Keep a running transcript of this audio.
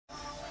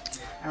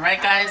All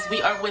right, guys,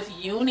 we are with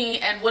Yuni,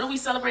 and what are we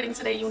celebrating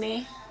today,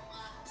 Yuni?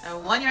 A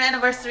 1 year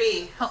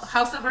anniversary,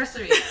 house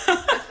anniversary.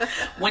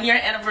 1 year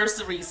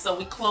anniversary. So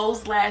we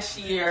closed last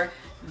year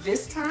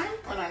this time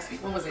or last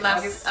week? When was it?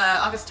 August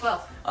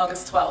 12th.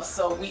 August 12th.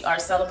 So we are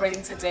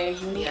celebrating today.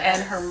 Yuni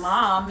and her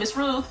mom, Miss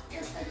Ruth,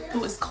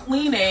 who is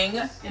cleaning,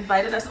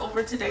 invited us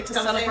over today to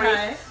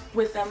celebrate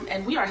with them,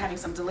 and we are having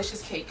some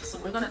delicious cake. So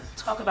we're gonna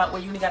talk about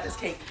where Yuni got this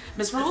cake.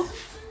 Miss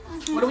Ruth,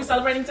 what are we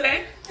celebrating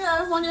today?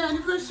 Yeah, 1 year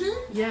anniversary.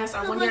 Yes,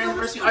 our 1 year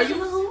anniversary.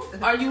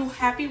 Are you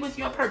happy with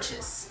your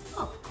purchase?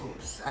 Of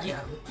course, I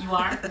am. You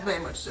are? Very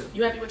much so.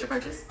 You happy with your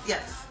purchase?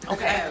 Yes.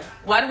 Okay.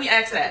 Why do we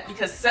ask that?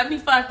 Because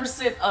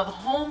 75% of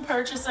home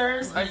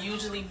purchasers are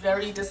usually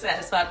very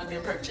dissatisfied with their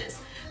purchase.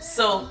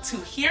 So to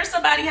hear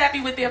somebody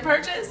happy with their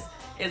purchase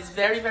is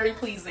very, very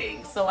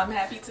pleasing. So I'm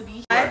happy to be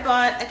here. I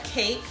bought a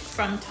cake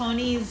from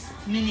Tony's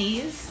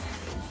Minis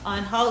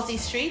on Halsey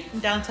Street in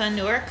downtown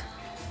Newark.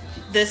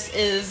 This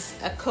is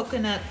a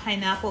coconut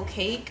pineapple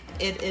cake.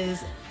 It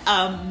is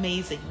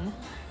amazing.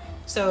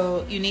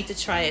 So you need to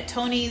try it.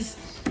 Tony's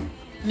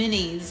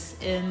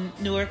Minis in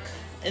Newark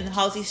in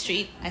Halsey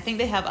Street. I think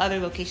they have other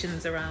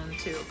locations around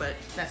too, but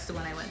that's the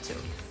one I went to.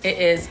 It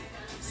is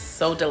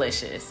so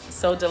delicious.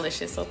 So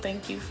delicious. So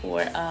thank you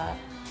for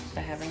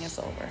having us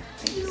over.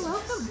 You're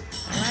welcome.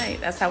 All right,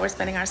 that's how we're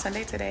spending our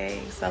Sunday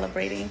today,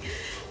 celebrating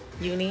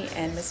Yuni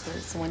and Miss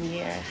Ruth's 1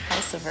 year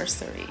house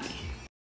anniversary.